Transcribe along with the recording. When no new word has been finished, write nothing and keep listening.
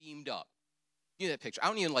teamed up. You know that picture. I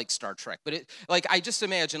don't even like Star Trek, but I just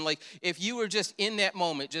imagine, if you were just in that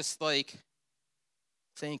moment, just thank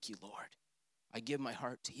you, Lord. I give my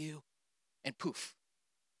heart to you. And poof.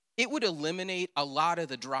 It would eliminate a lot of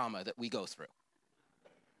the drama that we go through.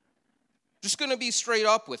 Just going to be straight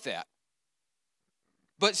up with that.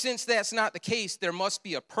 But since that's not the case, there must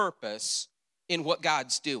be a purpose in what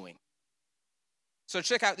God's doing. So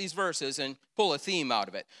check out these verses and pull a theme out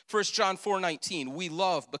of it. 1 John 4:19, we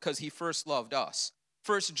love because he first loved us.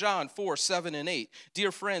 1 John 4:7 and 8,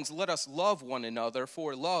 dear friends, let us love one another,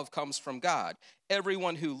 for love comes from God.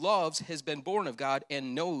 Everyone who loves has been born of God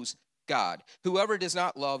and knows God. Whoever does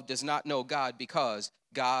not love does not know God, because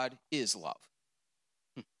God is love.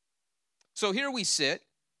 So here we sit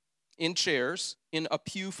in chairs in a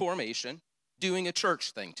pew formation doing a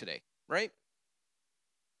church thing today, right?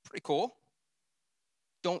 Pretty cool.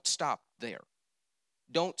 Don't stop there.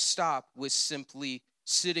 Don't stop with simply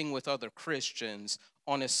sitting with other Christians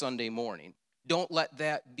on a Sunday morning. Don't let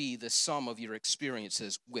that be the sum of your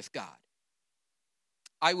experiences with God.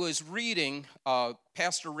 I was reading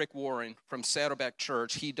Pastor Rick Warren from Saddleback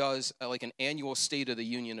Church. He does an annual State of the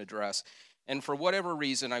Union address. And for whatever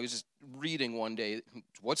reason, I was just reading one day,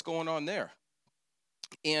 what's going on there?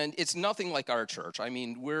 And it's nothing like our church. I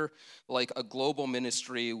mean, we're like a global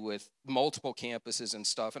ministry with multiple campuses and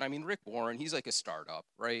stuff. And I mean, Rick Warren, he's like a startup,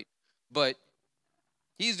 right? But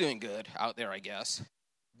he's doing good out there, I guess.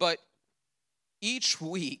 But each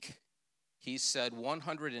week, he said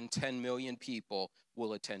 110 million people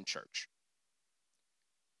will attend church.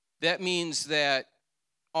 That means that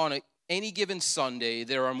on any given Sunday,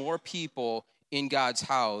 there are more people in God's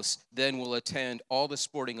house than will attend all the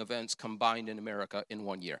sporting events combined in America in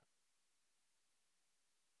 1 year.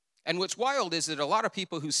 And what's wild is that a lot of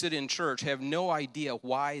people who sit in church have no idea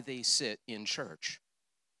why they sit in church.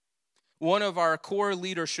 One of our core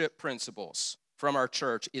leadership principles from our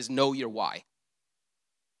church is know your why.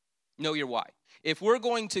 Know your why. If we're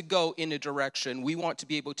going to go in a direction, we want to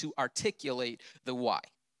be able to articulate the why,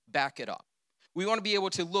 back it up. We want to be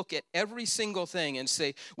able to look at every single thing and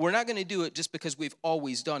say, we're not going to do it just because we've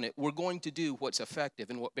always done it. We're going to do what's effective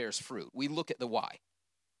and what bears fruit. We look at the why.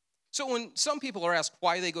 So when some people are asked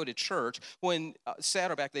why they go to church, when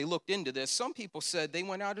Saddleback, they looked into this, some people said they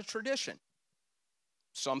went out of tradition.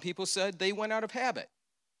 Some people said they went out of habit.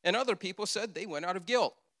 And other people said they went out of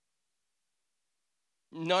guilt.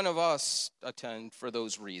 None of us attend for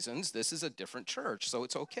those reasons. This is a different church, so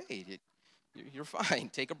it's okay. You're fine.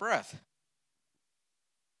 Take a breath.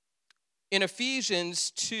 In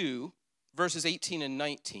Ephesians 2, verses 18 and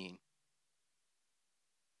 19,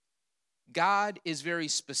 God is very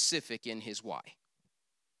specific in his why.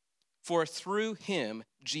 For through him,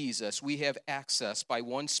 Jesus, we have access by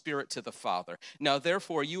one Spirit to the Father. Now,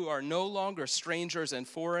 therefore, you are no longer strangers and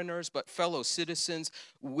foreigners, but fellow citizens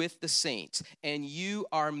with the saints, and you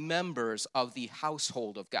are members of the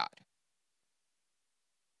household of God.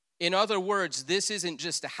 In other words, this isn't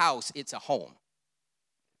just a house, it's a home.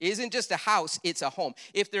 It isn't just a house, it's a home.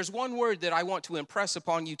 If there's one word that I want to impress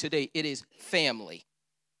upon you today, it is family.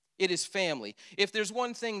 It is family. If there's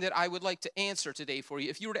one thing that I would like to answer today for you,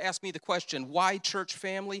 if you were to ask me the question, why church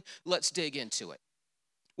family? Let's dig into it.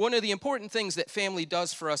 One of the important things that family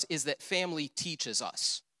does for us is that family teaches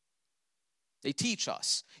us. They teach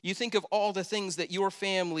us. You think of all the things that your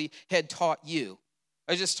family had taught you.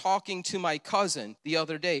 I was just talking to my cousin the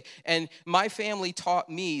other day, and my family taught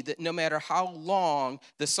me that no matter how long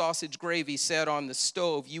the sausage gravy sat on the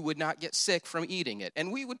stove, you would not get sick from eating it.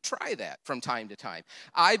 And we would try that from time to time.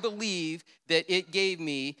 I believe that it gave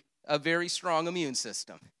me a very strong immune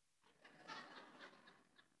system.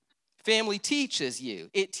 Family teaches you.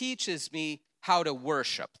 It teaches me how to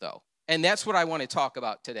worship, though. And that's what I want to talk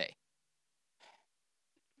about today.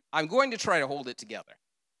 I'm going to try to hold it together.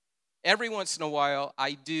 Every once in a while,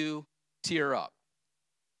 I do tear up.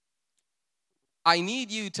 I need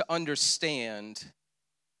you to understand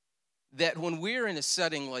that when we're in a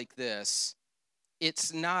setting like this,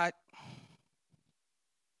 it's not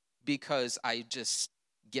because I just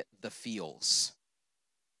get the feels.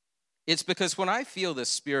 It's because when I feel the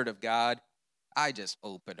Spirit of God, I just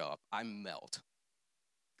open up. I melt.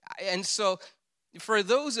 And so for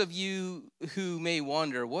those of you who may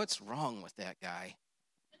wonder, what's wrong with that guy?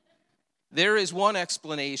 There is one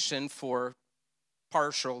explanation for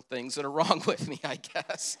partial things that are wrong with me, I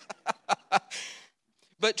guess.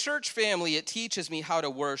 But church family, it teaches me how to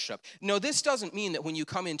worship. No, this doesn't mean that when you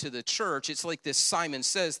come into the church, it's like this Simon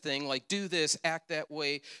Says thing, like do this, act that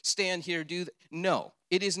way, stand here, do that. No,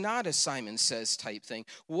 it is not a Simon Says type thing.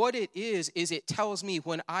 What it is it tells me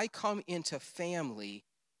when I come into family,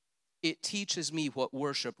 it teaches me what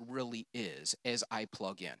worship really is as I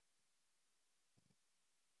plug in.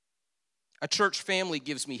 A church family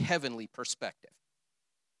gives me heavenly perspective.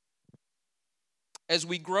 As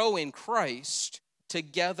we grow in Christ,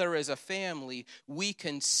 together as a family, we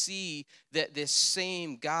can see that this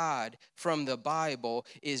same God from the Bible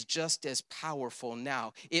is just as powerful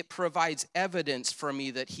now. It provides evidence for me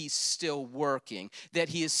that he's still working, that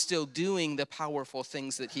he is still doing the powerful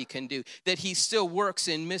things that he can do, that he still works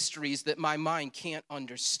in mysteries that my mind can't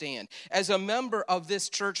understand. As a member of this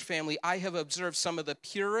church family, I have observed some of the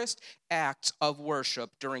purest acts of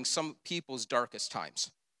worship during some people's darkest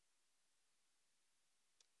times.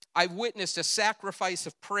 I've witnessed a sacrifice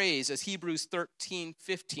of praise, as Hebrews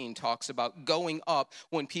 13:15 talks about, going up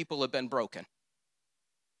when people have been broken.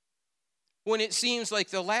 When it seems like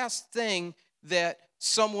the last thing that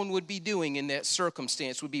someone would be doing in that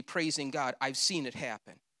circumstance would be praising God, I've seen it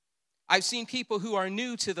happen. I've seen people who are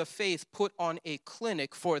new to the faith put on a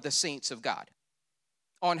clinic for the saints of God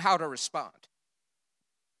on how to respond,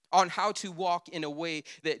 on how to walk in a way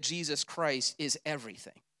that Jesus Christ is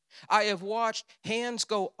everything. I have watched hands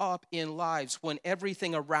go up in lives when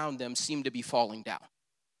everything around them seemed to be falling down.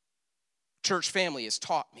 Church family has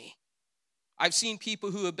taught me. I've seen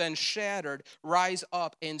people who have been shattered rise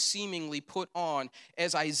up and seemingly put on,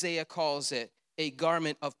 as Isaiah calls it, a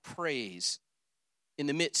garment of praise in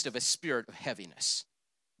the midst of a spirit of heaviness.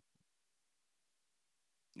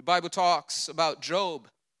 The Bible talks about Job.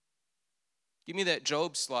 Give me that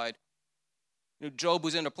Job slide. Job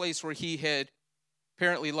was in a place where he had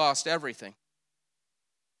apparently lost everything.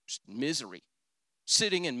 Just misery.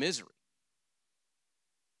 Sitting in misery.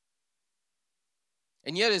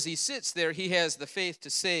 And yet as he sits there, he has the faith to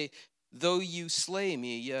say, though you slay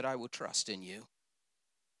me, yet I will trust in you.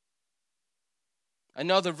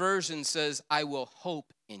 Another version says, I will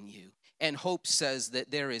hope in you. And hope says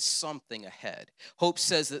that there is something ahead. Hope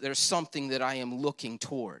says that there's something that I am looking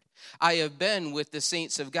toward. I have been with the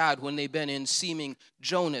saints of God when they've been in seeming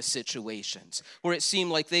Jonah situations, where it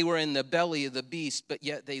seemed like they were in the belly of the beast, but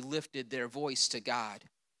yet they lifted their voice to God.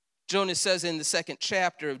 Jonah says in the 2nd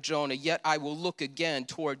chapter of Jonah, yet I will look again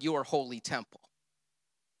toward your holy temple.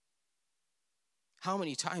 How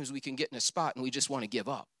many times we can get in a spot and we just want to give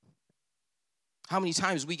up? How many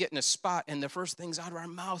times we get in a spot and the first things out of our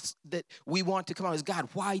mouths that we want to come out is, God,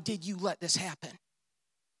 why did you let this happen?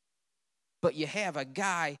 But you have a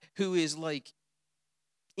guy who is like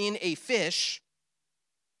in a fish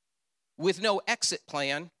with no exit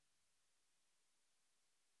plan,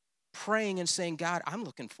 praying and saying, God, I'm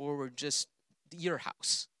looking forward just your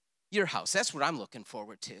house. Your house, that's what I'm looking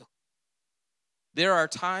forward to. There are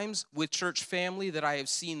times with church family that I have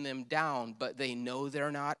seen them down, but they know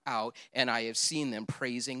they're not out, and I have seen them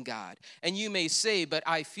praising God. And you may say, but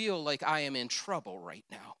I feel like I am in trouble right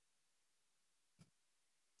now.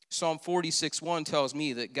 Psalm 46:1 tells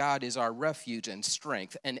me that God is our refuge and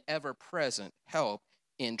strength, an ever-present help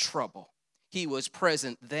in trouble. He was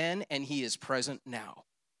present then, and he is present now.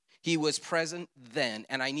 He was present then,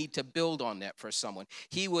 and I need to build on that for someone.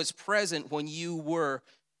 He was present when you were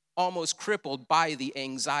almost crippled by the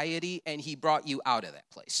anxiety, and he brought you out of that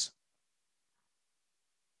place.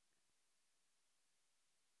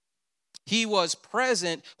 He was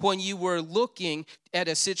present when you were looking at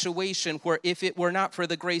a situation where if it were not for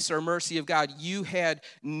the grace or mercy of God, you had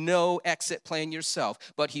no exit plan yourself,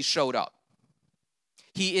 but he showed up.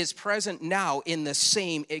 He is present now in the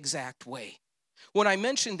same exact way. When I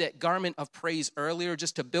mentioned that garment of praise earlier,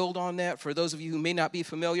 just to build on that, for those of you who may not be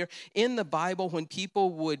familiar, in the Bible, when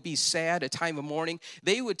people would be sad, a time of mourning,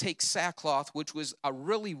 they would take sackcloth, which was a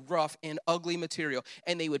really rough and ugly material,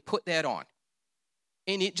 and they would put that on.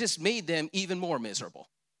 And it just made them even more miserable.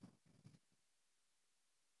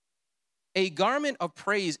 A garment of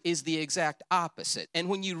praise is the exact opposite. And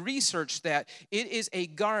when you research that, it is a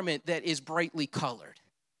garment that is brightly colored.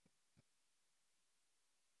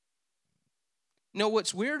 Know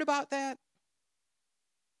what's weird about that?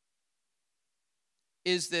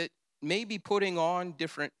 Is that maybe putting on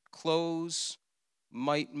different clothes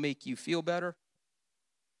might make you feel better,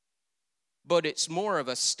 but it's more of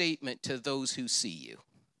a statement to those who see you.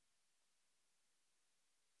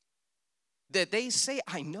 That they say,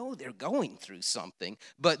 I know they're going through something,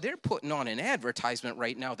 but they're putting on an advertisement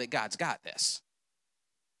right now that God's got this.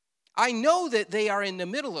 I know that they are in the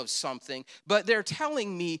middle of something, but they're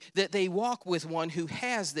telling me that they walk with one who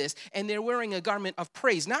has this, and they're wearing a garment of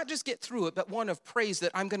praise. Not just get through it, but one of praise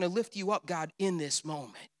that I'm going to lift you up, God, in this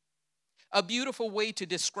moment. A beautiful way to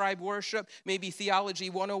describe worship, maybe Theology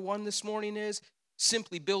 101 this morning, is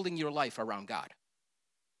simply building your life around God.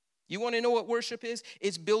 You want to know what worship is?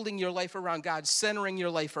 It's building your life around God, centering your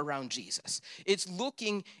life around Jesus. It's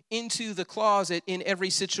looking into the closet in every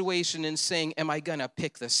situation and saying, am I going to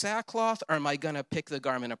pick the sackcloth or am I going to pick the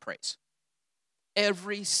garment of praise?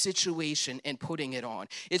 Every situation and putting it on.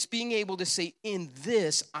 It's being able to say, in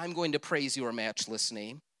this, I'm going to praise your matchless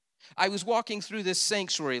name. I was walking through this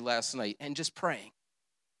sanctuary last night and just praying.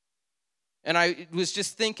 And I was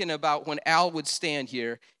just thinking about when Al would stand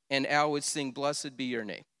here and Al would sing, blessed be your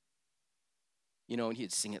name. You know, and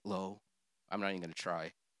he'd sing it low. I'm not even going to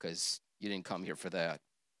try because you didn't come here for that.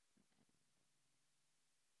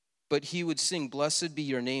 But he would sing, blessed be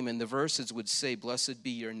your name, and the verses would say, blessed be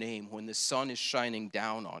your name when the sun is shining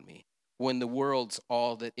down on me, when the world's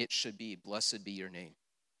all that it should be, blessed be your name.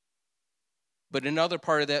 But another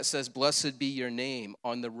part of that says, blessed be your name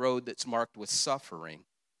on the road that's marked with suffering.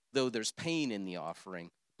 Though there's pain in the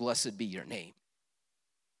offering, blessed be your name.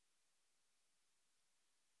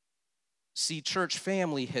 See, church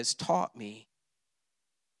family has taught me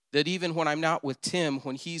that even when I'm not with Tim,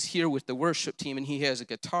 when he's here with the worship team and he has a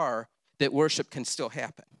guitar, that worship can still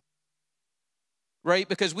happen. Right?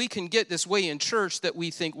 Because we can get this way in church that we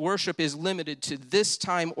think worship is limited to this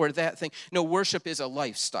time or that thing. No, worship is a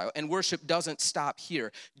lifestyle, and worship doesn't stop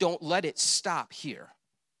here. Don't let it stop here.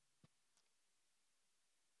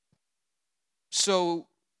 So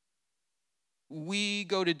we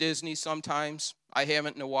go to Disney sometimes. I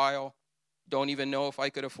haven't in a while. Don't even know if I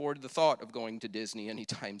could afford the thought of going to Disney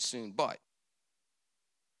anytime soon. But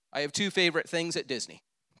I have two favorite things at Disney.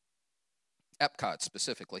 Epcot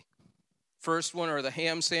specifically. First one are the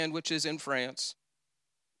ham sandwiches in France.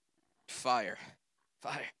 Fire.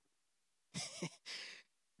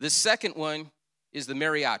 The second one is the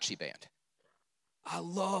mariachi band. I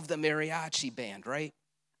love the mariachi band, right?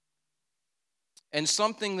 And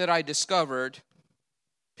something that I discovered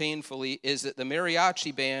painfully is that the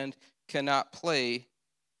mariachi band cannot play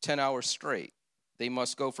 10 hours straight. They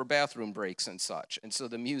must go for bathroom breaks and such. And so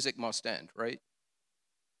the music must end, right?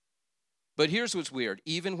 But here's what's weird.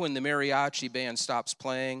 Even when the mariachi band stops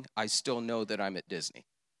playing, I still know that I'm at Disney.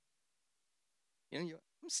 You know,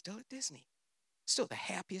 I'm still at Disney. Still the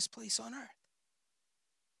happiest place on earth.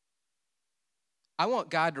 I want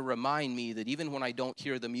God to remind me that even when I don't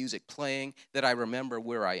hear the music playing, that I remember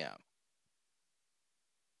where I am.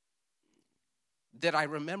 That I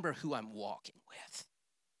remember who I'm walking with.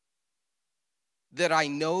 That I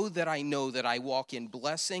know that I walk in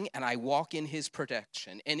blessing and I walk in his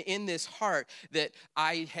protection. And in this heart that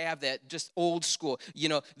I have that just old school, you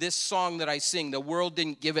know, this song that I sing, the world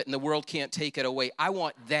didn't give it and the world can't take it away. I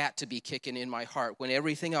want that to be kicking in my heart when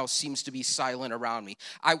everything else seems to be silent around me.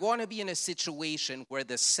 I want to be in a situation where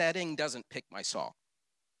the setting doesn't pick my song.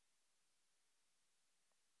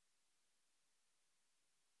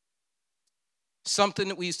 Something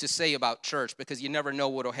that we used to say about church, because you never know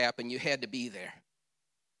what will happen, you had to be there.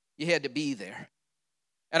 You had to be there.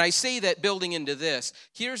 And I say that building into this.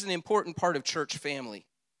 Here's an important part of church family.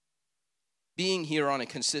 Being here on a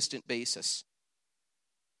consistent basis.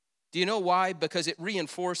 Do you know why? Because it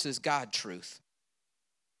reinforces God truth.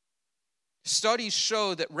 Studies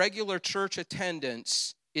show that regular church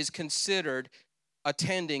attendance is considered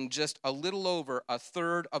attending just a little over a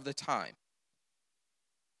third of the time.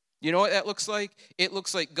 You know what that looks like? It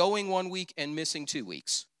looks like going 1 week and missing 2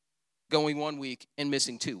 weeks. Going 1 week and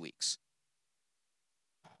missing 2 weeks.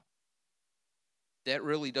 That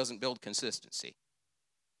really doesn't build consistency.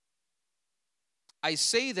 I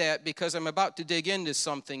say that because I'm about to dig into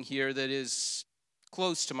something here that is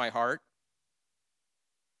close to my heart.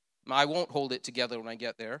 I won't hold it together when I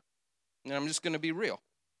get there. And I'm just going to be real.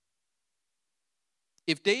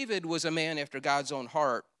 If David was a man after God's own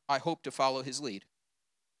heart, I hope to follow his lead.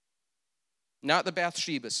 Not the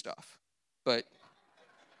Bathsheba stuff, but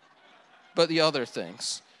the other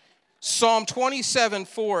things. Psalm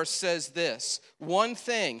 27:4 says this, one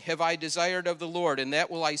thing have I desired of the Lord, and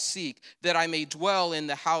that will I seek, that I may dwell in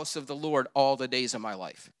the house of the Lord all the days of my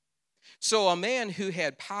life. So a man who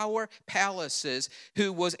had power, palaces,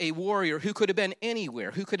 who was a warrior, who could have been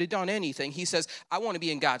anywhere, who could have done anything, he says, I want to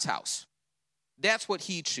be in God's house. That's what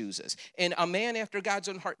he chooses. And a man after God's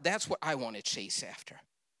own heart, that's what I want to chase after.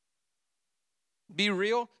 Be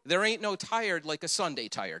real, there ain't no tired like a Sunday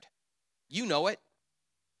tired. You know it.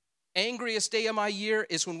 Angriest day of my year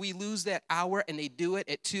is when we lose that hour and they do it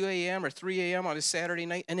at 2 a.m. or 3 a.m. on a Saturday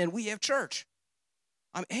night, and then we have church.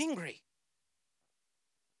 I'm angry.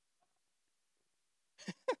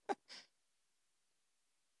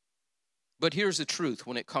 But here's the truth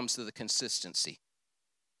when it comes to the consistency.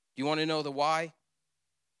 You want to know the why?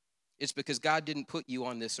 It's because God didn't put you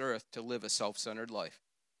on this earth to live a self-centered life.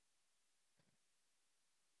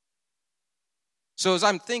 So as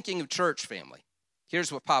I'm thinking of church family,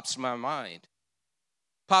 here's what pops in my mind.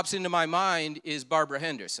 Pops into my mind is Barbara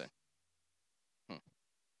Henderson.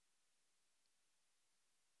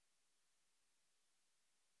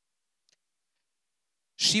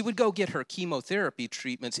 She would go get her chemotherapy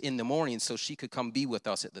treatments in the morning so she could come be with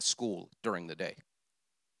us at the school during the day.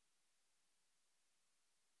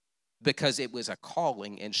 Because it was a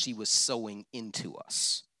calling and she was sowing into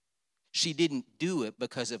us. She didn't do it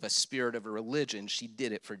because of a spirit of a religion. She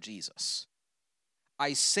did it for Jesus.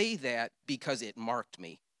 I say that because it marked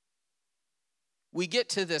me. We get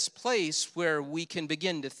to this place where we can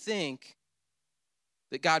begin to think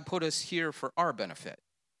that God put us here for our benefit.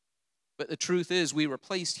 But the truth is, we were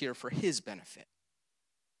placed here for his benefit.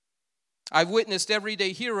 I've witnessed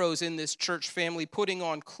everyday heroes in this church family putting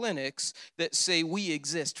on clinics that say we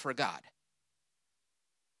exist for God.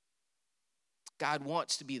 God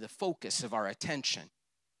wants to be the focus of our attention.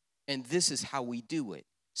 And this is how we do it,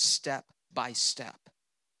 step by step.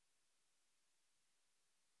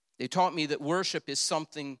 They taught me that worship is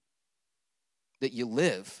something that you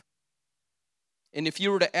live. And if you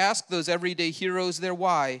were to ask those everyday heroes their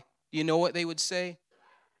why, you know what they would say?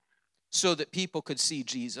 So that people could see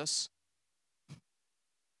Jesus.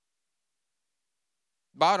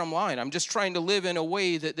 Bottom line, I'm just trying to live in a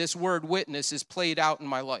way that this word witness is played out in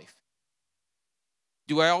my life.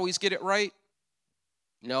 Do I always get it right?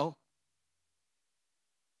 No.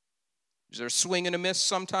 Is there a swing and a miss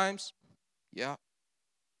sometimes? Yeah.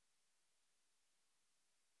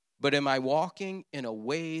 But am I walking in a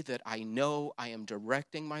way that I know I am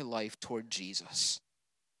directing my life toward Jesus?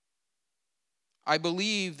 I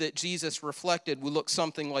believe that Jesus reflected would look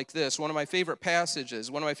something like this. One of my favorite passages,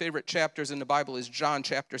 one of my favorite chapters in the Bible is John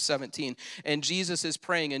chapter 17. And Jesus is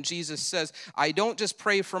praying, and Jesus says, I don't just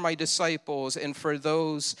pray for my disciples and for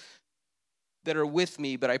those that are with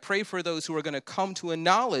me, but I pray for those who are going to come to a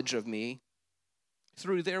knowledge of me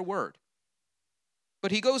through their word.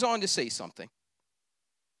 But he goes on to say something,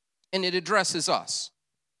 and it addresses us.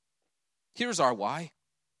 Here's our why.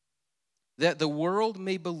 That the world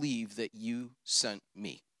may believe that you sent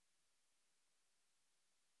me.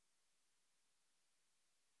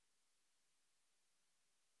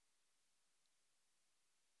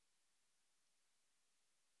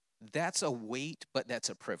 That's a weight, but that's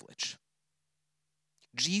a privilege.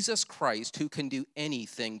 Jesus Christ, who can do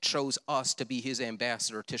anything, chose us to be his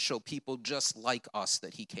ambassador to show people just like us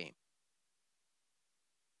that he came.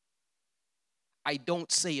 I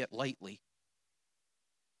don't say it lightly.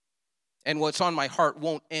 And what's on my heart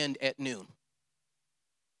won't end at noon.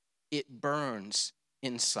 It burns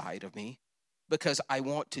inside of me because I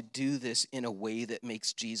want to do this in a way that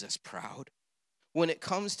makes Jesus proud. When it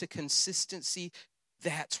comes to consistency,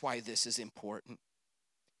 that's why this is important.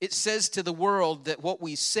 It says to the world that what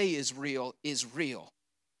we say is real is real.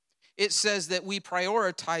 It says that we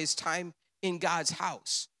prioritize time in God's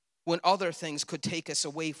house when other things could take us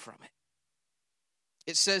away from it.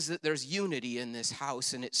 It says that there's unity in this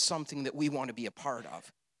house, and it's something that we want to be a part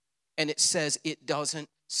of. And it says it doesn't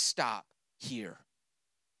stop here.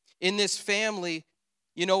 In this family,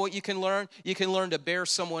 you know what you can learn? You can learn to bear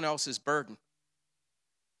someone else's burden.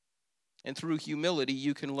 And through humility,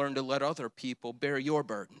 you can learn to let other people bear your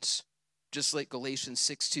burdens, just like Galatians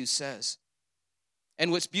 6:2 says.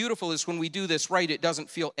 And what's beautiful is when we do this right, it doesn't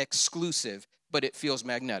feel exclusive, but it feels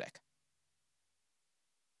magnetic.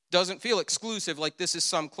 Doesn't feel exclusive like this is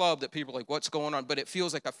some club that people are like, what's going on? But it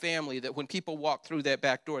feels like a family that when people walk through that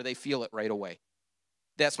back door, they feel it right away.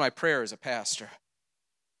 That's my prayer as a pastor.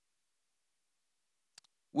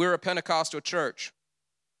 We're a Pentecostal church.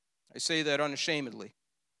 I say that unashamedly.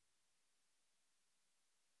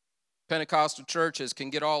 Pentecostal churches can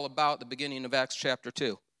get all about the beginning of Acts chapter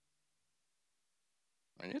 2.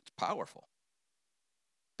 And it's powerful.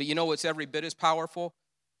 But you know what's every bit as powerful?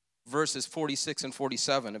 Verses 46 and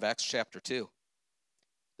 47 of Acts chapter 2.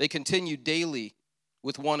 They continued daily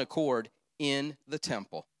with one accord in the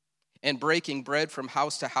temple. And breaking bread from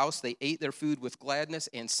house to house, they ate their food with gladness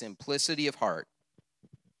and simplicity of heart.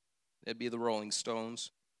 That'd be the Rolling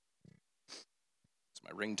Stones. It's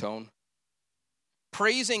my ringtone.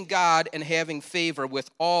 Praising God and having favor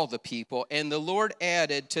with all the people, and the Lord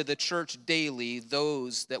added to the church daily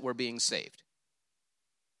those that were being saved.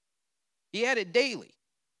 He added daily.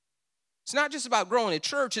 It's not just about growing a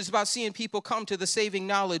church, it's about seeing people come to the saving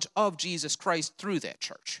knowledge of Jesus Christ through that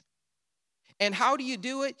church. And how do you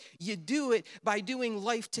do it? You do it by doing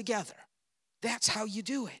life together. That's how you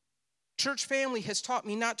do it. Church family has taught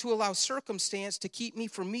me not to allow circumstance to keep me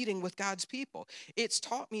from meeting with God's people. It's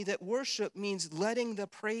taught me that worship means letting the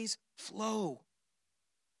praise flow.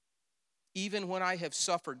 Even when I have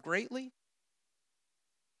suffered greatly,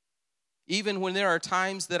 even when there are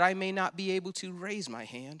times that I may not be able to raise my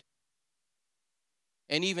hand,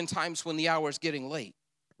 and even times when the hour is getting late.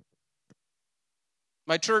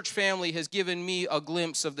 My church family has given me a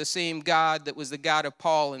glimpse of the same God that was the God of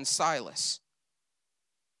Paul and Silas.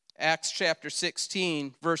 Acts chapter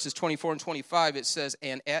 16, verses 24 and 25, it says,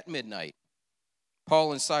 "And at midnight,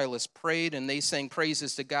 Paul and Silas prayed, and they sang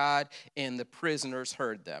praises to God, and the prisoners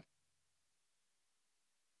heard them."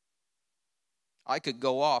 I could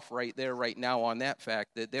go off right there, right now on that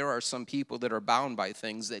fact that there are some people that are bound by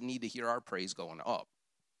things that need to hear our praise going up.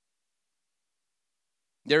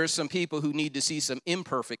 There are some people who need to see some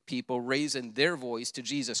imperfect people raising their voice to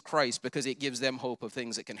Jesus Christ because it gives them hope of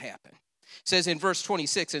things that can happen. It says in verse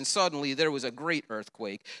 26, "And suddenly there was a great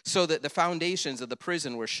earthquake, so that the foundations of the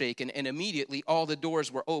prison were shaken, and immediately all the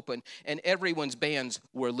doors were open, and everyone's bands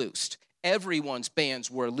were loosed." Everyone's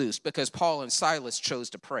bands were loosed because Paul and Silas chose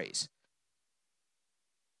to praise.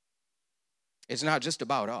 It's not just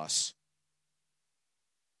about us.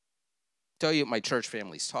 I'll tell you what my church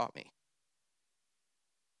family's taught me.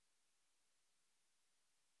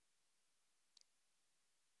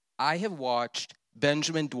 I have watched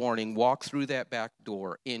Benjamin Dwarning walk through that back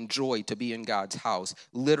door in joy to be in God's house,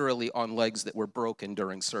 literally on legs that were broken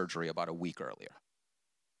during surgery about a week earlier.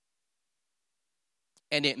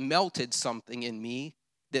 And it melted something in me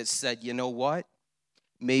that said, you know what?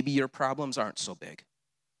 Maybe your problems aren't so big.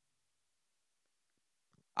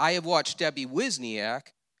 I have watched Debbie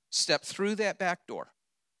Wisniak step through that back door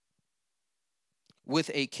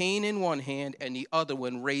with a cane in one hand and the other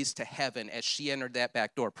one raised to heaven as she entered that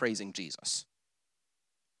back door praising Jesus.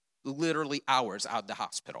 Literally hours out of the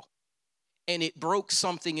hospital. And it broke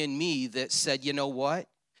something in me that said, you know what?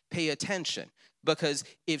 Pay attention, because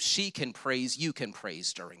if she can praise, you can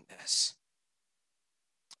praise during this.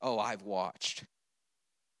 Oh, I've watched.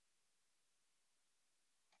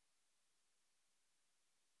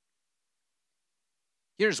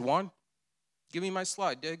 Here's one. Give me my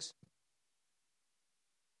slide, Diggs.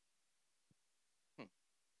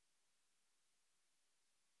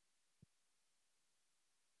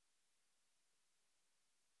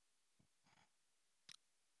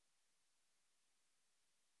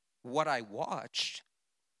 What I watched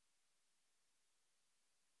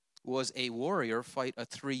was a warrior fight a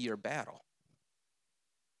 3-year battle.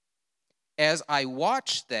 As I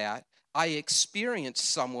watched that, I experienced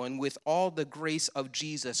someone with all the grace of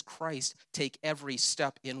Jesus Christ take every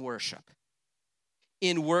step in worship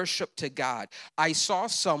to God. I saw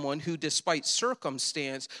someone who, despite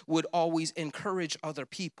circumstance, would always encourage other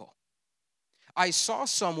people. I saw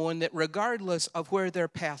someone that regardless of where their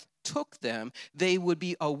path took them, they would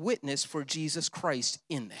be a witness for Jesus Christ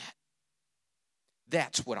in that.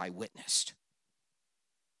 That's what I witnessed.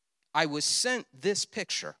 I was sent this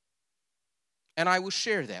picture, and I will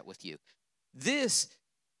share that with you. This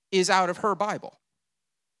is out of her Bible,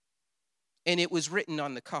 and it was written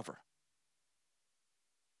on the cover.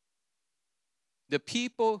 The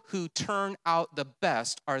people who turn out the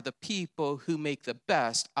best are the people who make the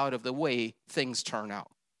best out of the way things turn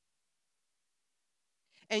out.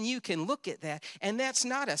 And you can look at that, and that's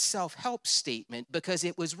not a self-help statement because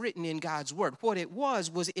it was written in God's word. What it was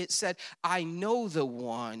it said, I know the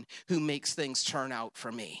one who makes things turn out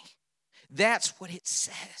for me. That's what it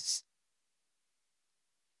says.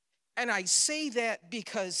 And I say that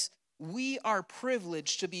because we are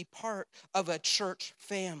privileged to be part of a church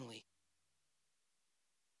family.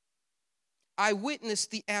 I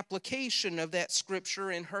witnessed the application of that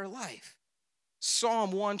scripture in her life.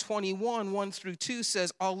 Psalm 121, 1 through 2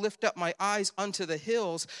 says, I'll lift up my eyes unto the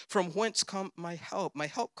hills, from whence come my help. My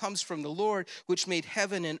help comes from the Lord, which made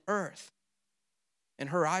heaven and earth. And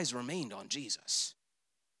her eyes remained on Jesus.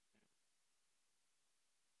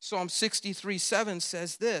 Psalm 63, 7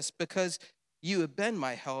 says this, because you have been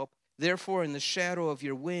my help, therefore in the shadow of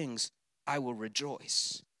your wings I will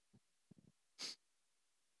rejoice.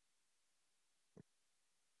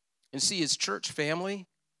 And see, as church family,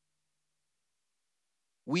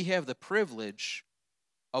 we have the privilege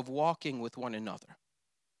of walking with one another.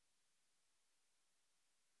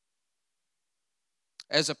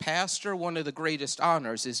 As a pastor, one of the greatest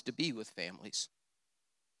honors is to be with families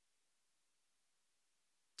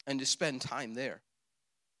and to spend time there.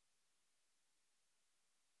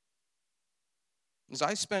 As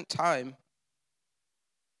I spent time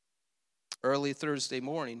early Thursday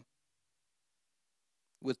morning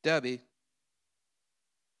with Debbie,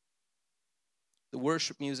 the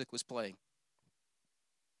worship music was playing.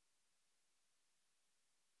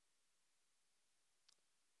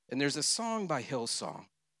 And there's a song by Hillsong.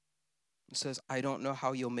 It says, I don't know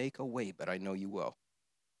how you'll make a way, but I know you will.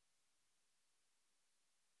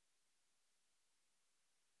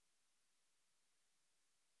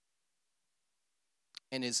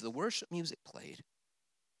 And as the worship music played,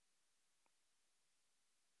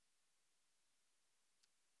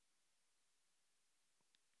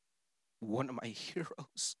 one of my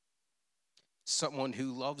heroes, someone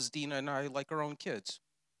who loves Dina and I like our own kids,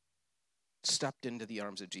 stepped into the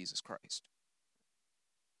arms of Jesus Christ.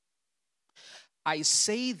 I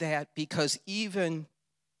say that because even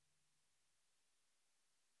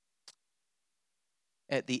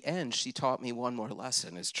at the end, she taught me one more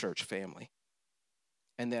lesson as church family,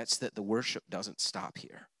 and that's that the worship doesn't stop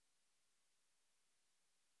here.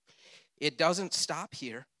 It doesn't stop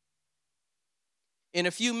here. In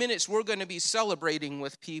a few minutes, we're going to be celebrating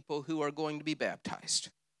with people who are going to be baptized.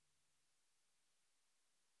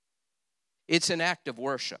 It's an act of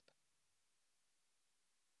worship.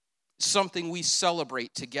 Something we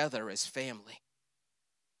celebrate together as family.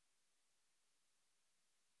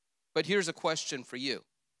 But here's a question for you.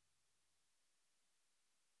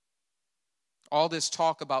 All this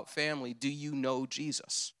talk about family, do you know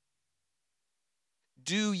Jesus?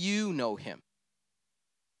 Do you know him?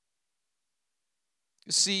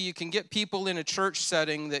 See, you can get people in a church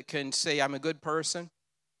setting that can say, I'm a good person,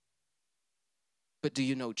 but do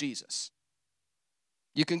you know Jesus?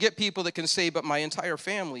 You can get people that can say, but my entire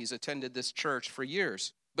family's attended this church for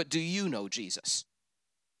years, but do you know Jesus?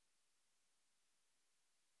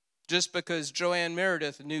 Just because Joanne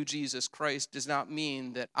Meredith knew Jesus Christ does not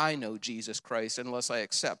mean that I know Jesus Christ unless I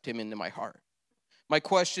accept him into my heart. My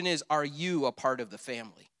question is, are you a part of the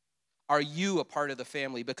family? Are you a part of the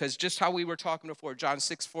family? Because just how we were talking before, John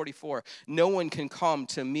 6:44, no one can come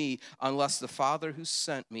to me unless the Father who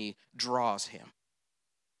sent me draws him.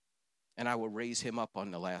 And I will raise him up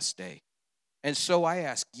on the last day. And so I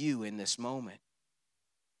ask you in this moment,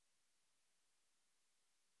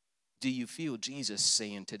 do you feel Jesus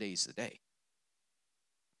saying today's the day?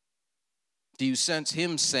 Do you sense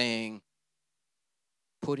him saying,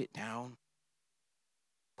 put it down?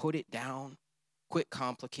 Put it down. Quit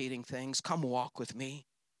complicating things. Come walk with me.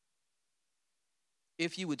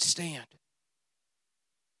 If you would stand.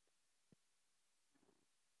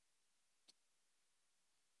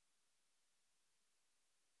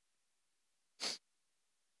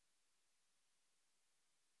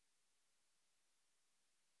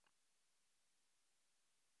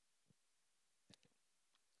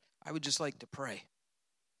 I would just like to pray.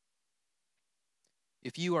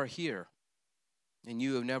 If you are here and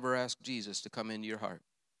you have never asked Jesus to come into your heart,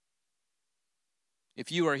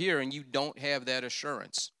 if you are here and you don't have that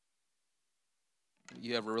assurance,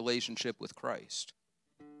 you have a relationship with Christ,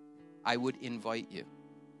 I would invite you,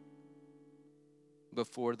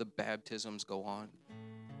 before the baptisms go on,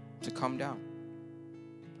 to come down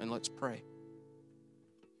and let's pray.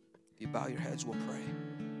 If you bow your heads, we'll pray.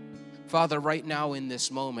 Father, right now in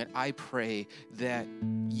this moment, I pray that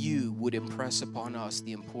you would impress upon us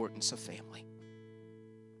the importance of family.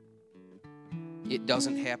 It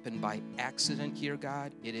doesn't happen by accident here,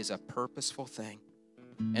 God. It is a purposeful thing.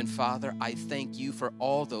 And Father, I thank you for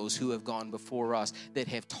all those who have gone before us that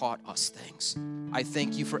have taught us things. I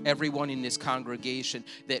thank you for everyone in this congregation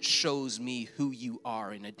that shows me who you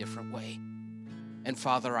are in a different way. And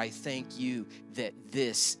Father, I thank you that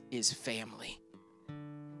this is family.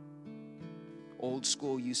 Old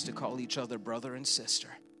school used to call each other brother and sister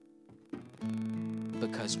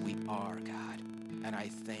because we are, God. And I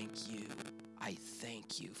thank you. I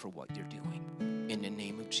thank you for what you're doing. In the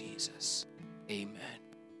name of Jesus, amen.